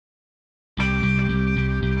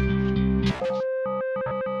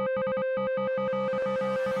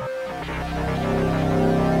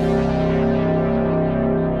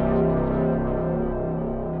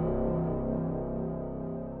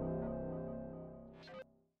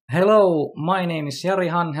Hello, my name is Jari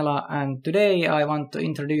Hanhela and today I want to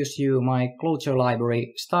introduce you my Clojure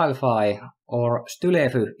library Stylefy or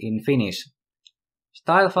Stylefy in Finnish.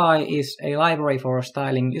 Stylefy is a library for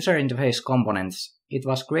styling user interface components. It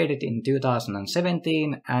was created in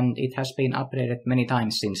 2017 and it has been updated many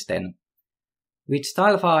times since then. With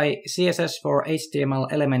Stylefy, CSS for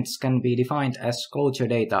HTML elements can be defined as Clojure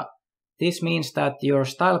data. This means that your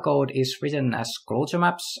style code is written as Clojure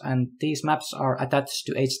maps, and these maps are attached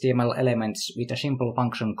to HTML elements with a simple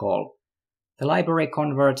function call. The library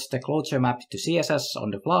converts the Clojure map to CSS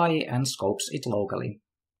on the fly and scopes it locally.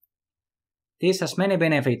 This has many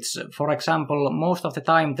benefits. For example, most of the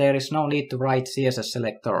time there is no need to write CSS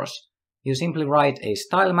selectors. You simply write a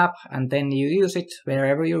style map and then you use it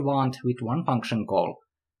wherever you want with one function call.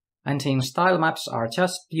 And since style maps are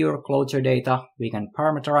just pure Clojure data, we can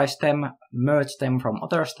parameterize them, merge them from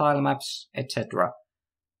other style maps, etc.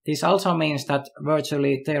 This also means that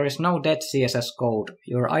virtually there is no dead CSS code.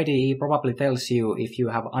 Your IDE probably tells you if you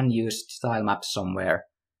have unused style maps somewhere.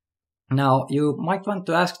 Now, you might want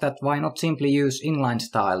to ask that why not simply use inline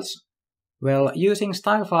styles? Well, using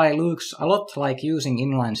Stylefy looks a lot like using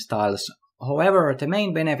inline styles. However, the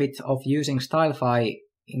main benefit of using Stylefy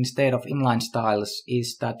instead of inline styles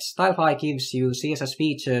is that Stylefy gives you CSS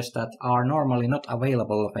features that are normally not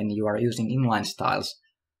available when you are using inline styles.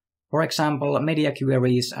 For example, media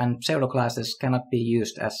queries and pseudoclasses cannot be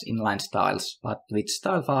used as inline styles, but with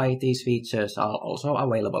Stylefy these features are also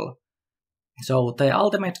available. So the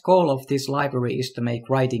ultimate goal of this library is to make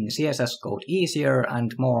writing CSS code easier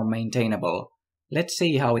and more maintainable. Let's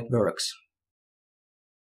see how it works.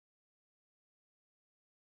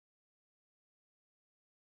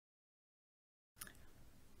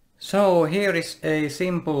 So here is a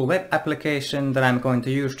simple web application that I'm going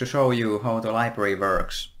to use to show you how the library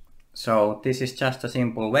works. So this is just a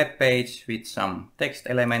simple web page with some text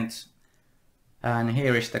elements, and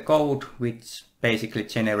here is the code which basically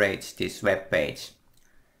generates this web page.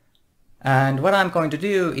 And what I'm going to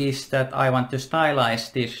do is that I want to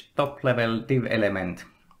stylize this top level div element.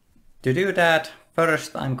 To do that,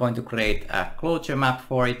 first I'm going to create a Clojure map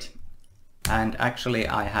for it. And actually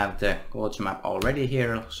I have the Clojure map already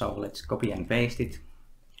here, so let's copy and paste it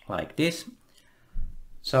like this.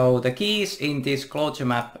 So the keys in this Clojure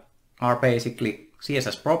map are basically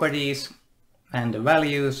CSS properties, and the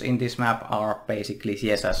values in this map are basically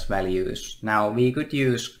CSS values. Now we could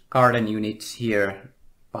use garden units here,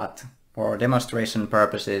 but for demonstration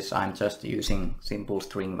purposes I'm just using simple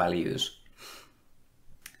string values.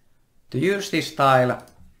 To use this style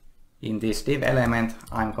in this div element,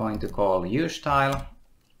 I'm going to call useStyle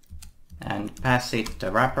and pass it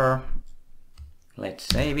the wrapper. Let's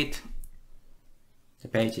save it. The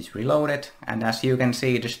page is reloaded, and as you can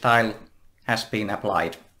see, the style has been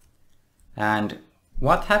applied. And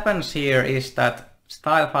what happens here is that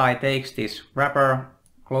Stylefy takes this wrapper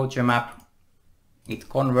Clojure map, it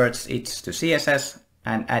converts it to CSS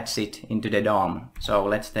and adds it into the DOM. So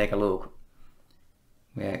let's take a look.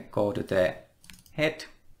 We go to the head,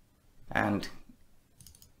 and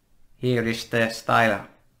here is the style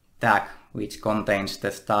tag which contains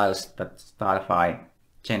the styles that Stylefy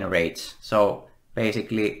generates. So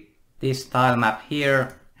basically this style map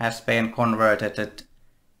here has been converted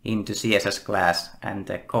into CSS class and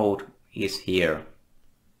the code is here.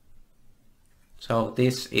 So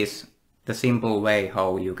this is the simple way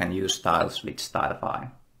how you can use styles with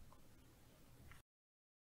Stylefy.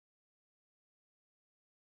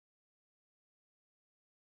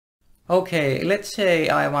 Okay, let's say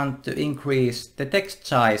I want to increase the text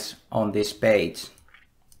size on this page.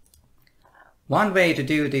 One way to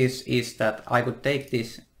do this is that I could take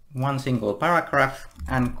this one single paragraph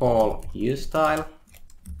and call useStyle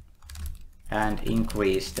and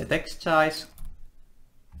increase the text size,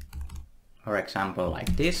 for example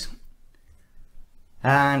like this.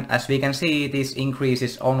 And as we can see, this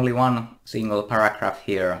increases only one single paragraph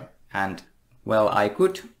here, and well, I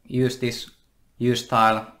could use this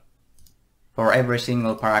useStyle for every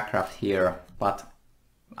single paragraph here, but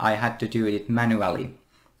I had to do it manually.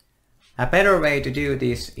 A better way to do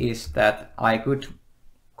this is that I could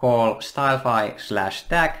call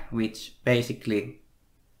Stylefy/tag, which basically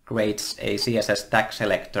creates a CSS tag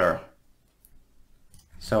selector.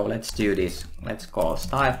 So let's do this. Let's call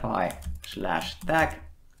Stylefy/tag,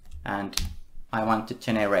 and I want to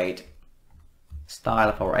generate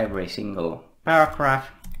style for every single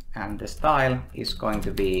paragraph, and the style is going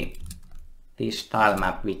to be this style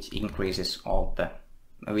map which increases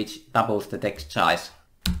which doubles the text size.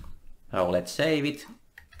 So let's save it,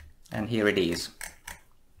 and here it is.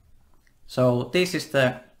 So this is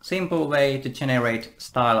the simple way to generate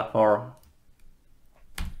style for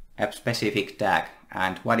a specific tag,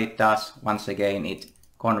 and what it does, once again, it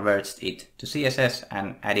converts it to CSS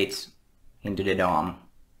and edits into the DOM.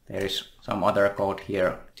 There is some other code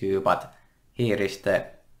here too, but here is the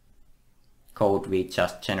code we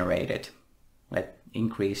just generated. Let's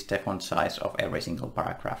increase the font size of every single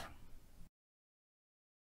paragraph.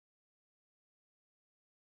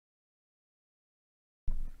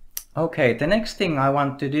 Okay, the next thing I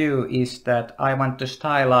want to do is that I want to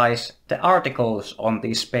stylize the articles on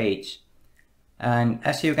this page. And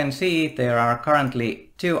as you can see, there are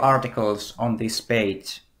currently 2 articles on this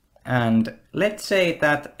page. And let's say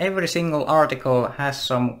that every single article has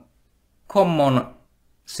some common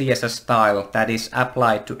CSS style that is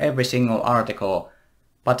applied to every single article.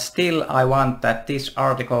 But still I want that this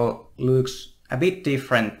article looks a bit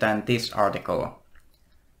different than this article.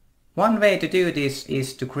 One way to do this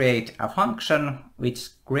is to create a function which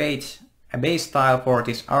creates a base style for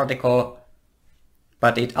this article,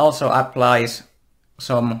 but it also applies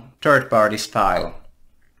some third-party style.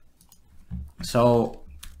 So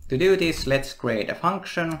to do this, let's create a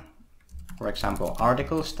function, for example,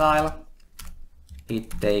 article style.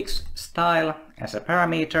 It takes style as a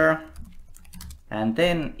parameter, and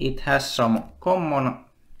then it has some common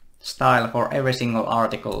style for every single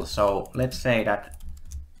article. So let's say that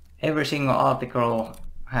every single article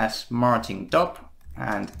has margin top,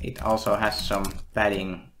 and it also has some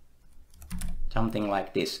padding, something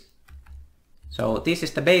like this. So this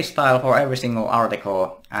is the base style for every single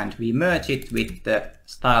article, and we merge it with the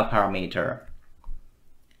style parameter.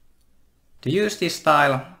 To use this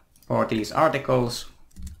style for these articles,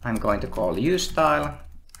 I'm going to call useStyle,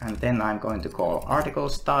 and then I'm going to call article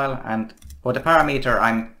style, and for the parameter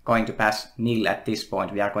I'm going to pass nil at this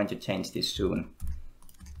point. We are going to change this soon.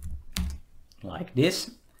 Like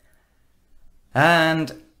this.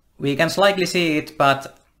 And we can slightly see it,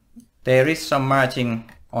 but there is some merging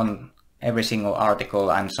on every single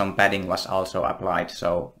article and some padding was also applied,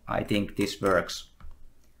 so I think this works.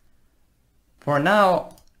 For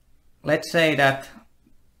now, let's say that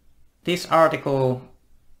this article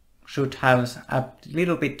should have a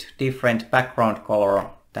little bit different background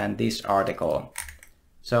color than this article.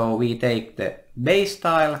 So we take the base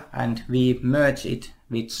style and we merge it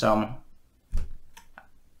with some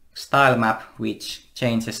style map which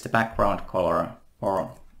changes the background color.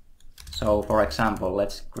 So for example,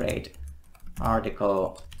 let's create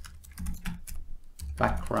article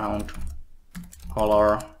background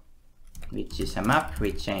color, which is a map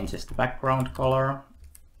which changes the background color.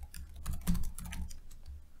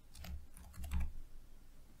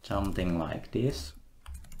 Something like this.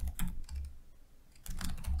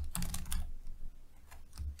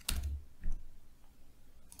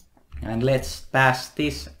 And let's pass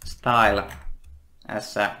this style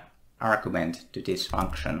as an argument to this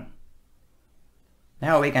function.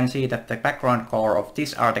 Now we can see that the background color of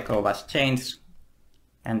this article was changed,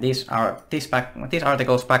 and this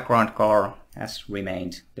article's background color has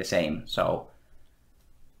remained the same. So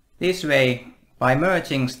this way, by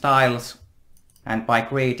merging styles and by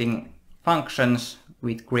creating functions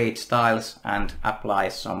with create styles and apply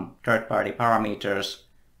some third-party parameters,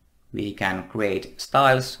 we can create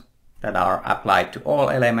styles that are applied to all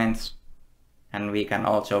elements, and we can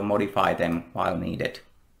also modify them while needed.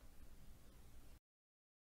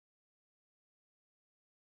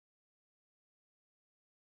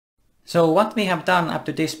 So what we have done up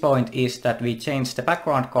to this point is that we changed the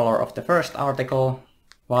background color of the first article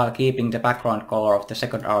while keeping the background color of the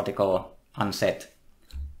second article unset.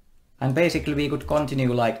 And basically we could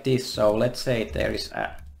continue like this. So let's say there is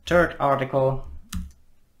a third article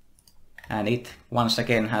and it once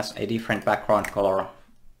again has a different background color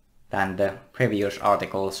than the previous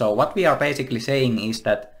article. So what we are basically saying is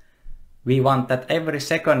that we want that every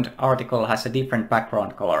second article has a different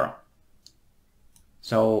background color.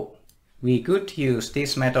 So we could use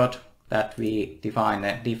this method that we define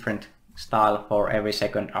a different style for every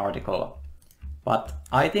second article. But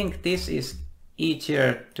I think this is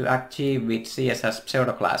easier to achieve with CSS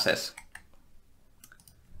pseudoclasses.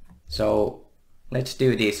 So let's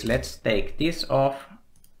do this. Let's take this off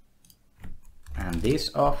and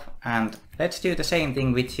this off, and let's do the same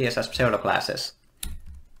thing with CSS pseudoclasses.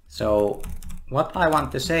 So what I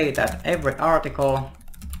want to say that every article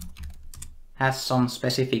has some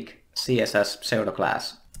specific CSS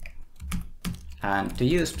pseudoclass. And to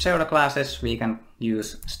use pseudoclasses we can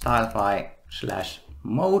use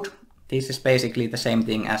Stylefy/mode. This is basically the same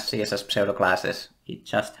thing as CSS pseudoclasses, it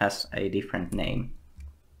just has a different name.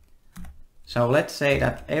 So let's say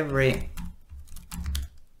that every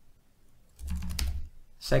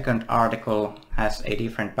second article has a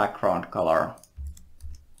different background color.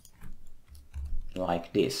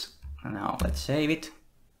 like this. Now let's save it.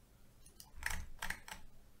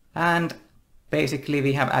 And basically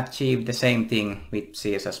we have achieved the same thing with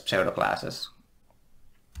CSS pseudo classes.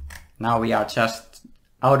 Now we are just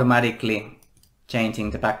automatically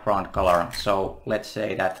changing the background color. So let's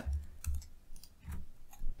say that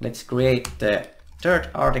let's create the third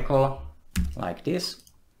article like this.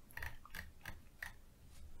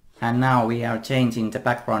 And now we are changing the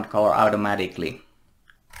background color automatically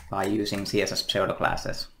by using CSS pseudo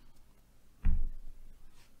classes.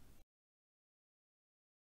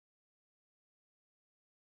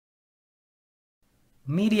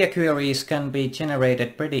 Media queries can be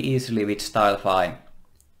generated pretty easily with Stylefy.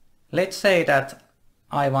 Let's say that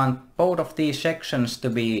I want both of these sections to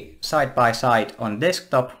be side by side on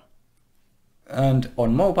desktop, and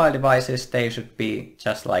on mobile devices they should be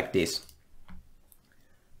just like this.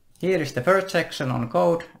 Here is the first section on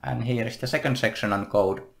code, and here is the second section on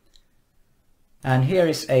code. And here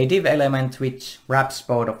is a div element which wraps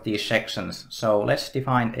both of these sections. So let's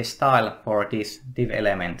define a style for this div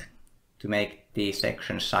element to make these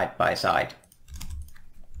sections side by side.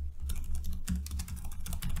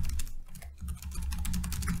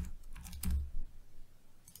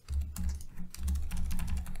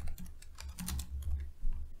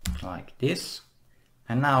 Like this.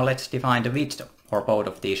 And now let's define the width for both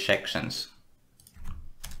of these sections.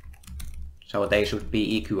 So they should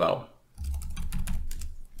be equal.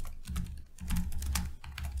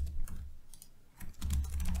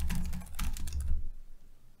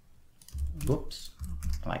 Whoops,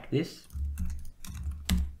 like this.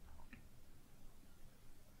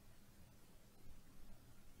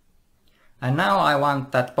 And now I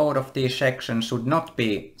want that both of these sections should not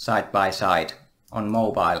be side by side on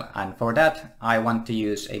mobile, and for that I want to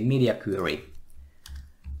use a media query.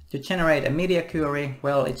 To generate a media query,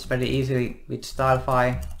 well, it's very easy with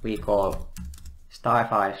Stylefy. We call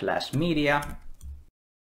Stylefy/media,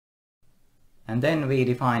 and then we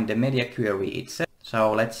define the media query itself.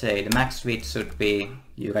 So let's say the max width should be,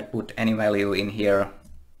 you can put any value in here.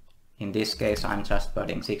 In this case I'm just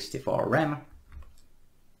putting 64 rem.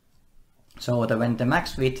 So that when the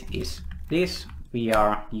max width is this, we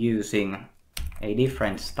are using a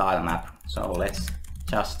different style map. So let's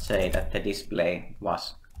just say that the display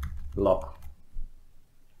was lock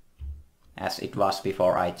as it was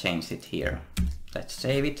before I changed it here. Let's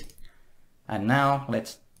save it. And now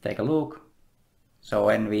let's take a look. So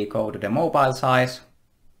when we go to the mobile size,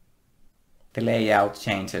 the layout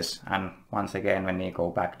changes, and once again when we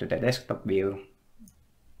go back to the desktop view,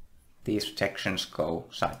 these sections go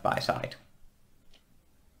side by side.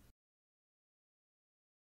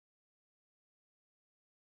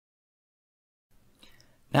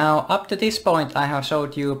 Now up to this point I have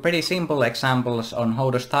showed you pretty simple examples on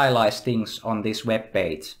how to stylize things on this web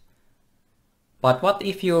page. But what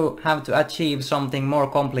if you have to achieve something more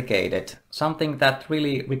complicated, something that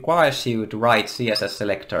really requires you to write CSS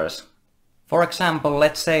selectors? For example,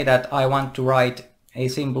 let's say that I want to write a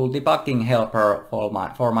simple debugging helper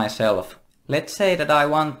for myself. Let's say that I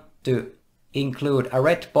want to include a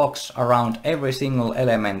red box around every single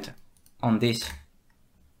element on this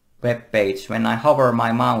web page when I hover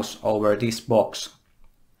my mouse over this box.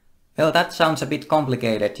 Well, that sounds a bit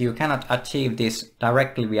complicated. You cannot achieve this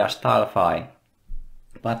directly via Stylefy.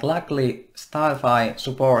 But luckily Stylefy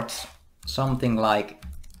supports something like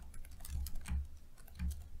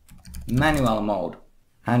manual mode.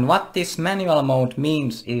 And what this manual mode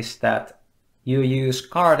means is that you use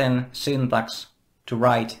garden syntax to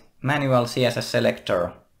write manual CSS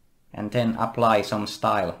selector and then apply some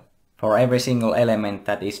style for every single element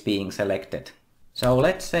that is being selected. So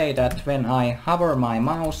let's say that when I hover my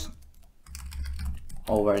mouse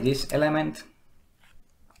over this element,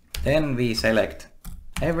 then we select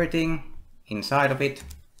everything inside of it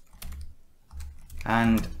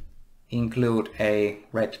and include a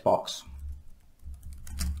red box.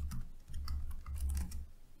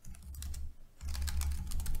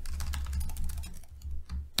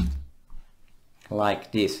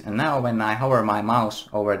 Like this. And now when I hover my mouse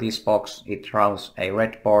over this box, it draws a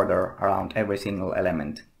red border around every single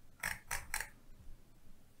element.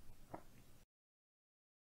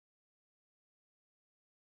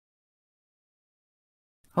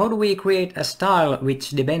 How do we create a style which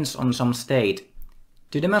depends on some state?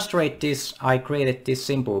 To demonstrate this, I created this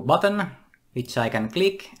simple button which I can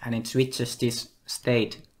click and it switches this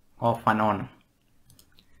state off and on.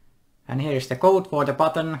 And here is the code for the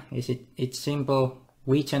button. It's simple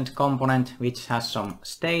weekend component which has some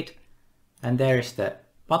state, and there is the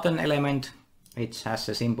button element which has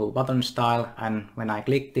a simple button style, and when I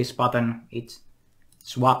click this button it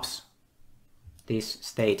swaps this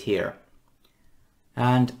state here.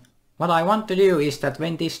 And what I want to do is that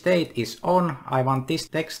when this state is on, I want this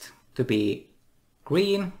text to be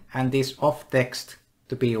green and this off text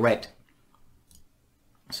to be red.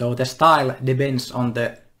 So the style depends on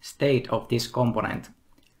the state of this component.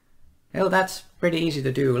 Well, that's pretty easy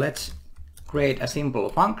to do. Let's create a simple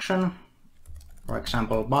function. For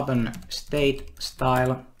example, button state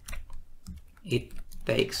style. It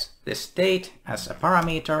takes the state as a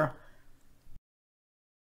parameter.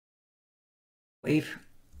 If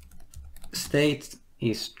state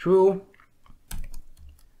is true,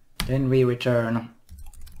 then we return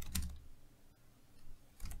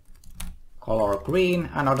color green,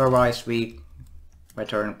 and otherwise we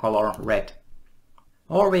return color red.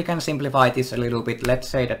 Or we can simplify this a little bit. Let's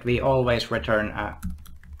say that we always return a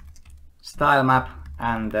style map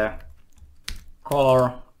and the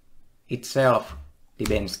color itself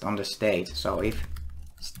depends on the state. So if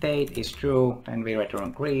state is true, then we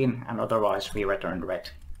return green, and otherwise we return red.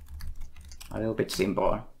 A little bit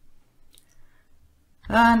simpler.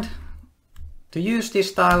 And to use this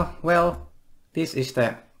style, well, this is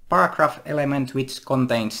the paragraph element which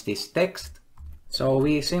contains this text. So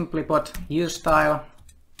we simply put useStyle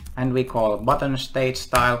and we call button state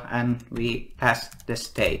style and we pass the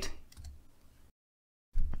state.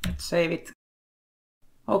 Let's save it.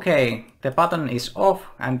 Okay, the button is off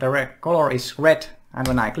and the color is red, and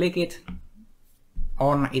when I click it,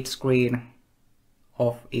 on it's green,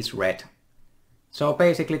 off is red. So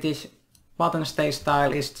basically this button state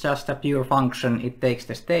style is just a pure function. It takes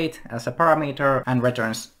the state as a parameter and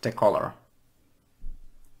returns the color.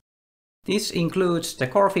 This includes the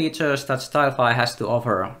core features that Stylefy has to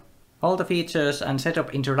offer. All the features and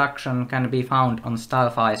setup introduction can be found on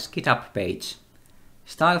Stylefy's GitHub page.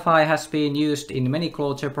 Stylefy has been used in many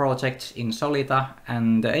Clojure projects in Solita,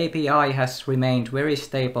 and the API has remained very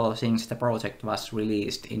stable since the project was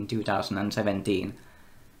released in 2017.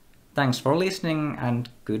 Thanks for listening and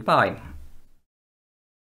goodbye.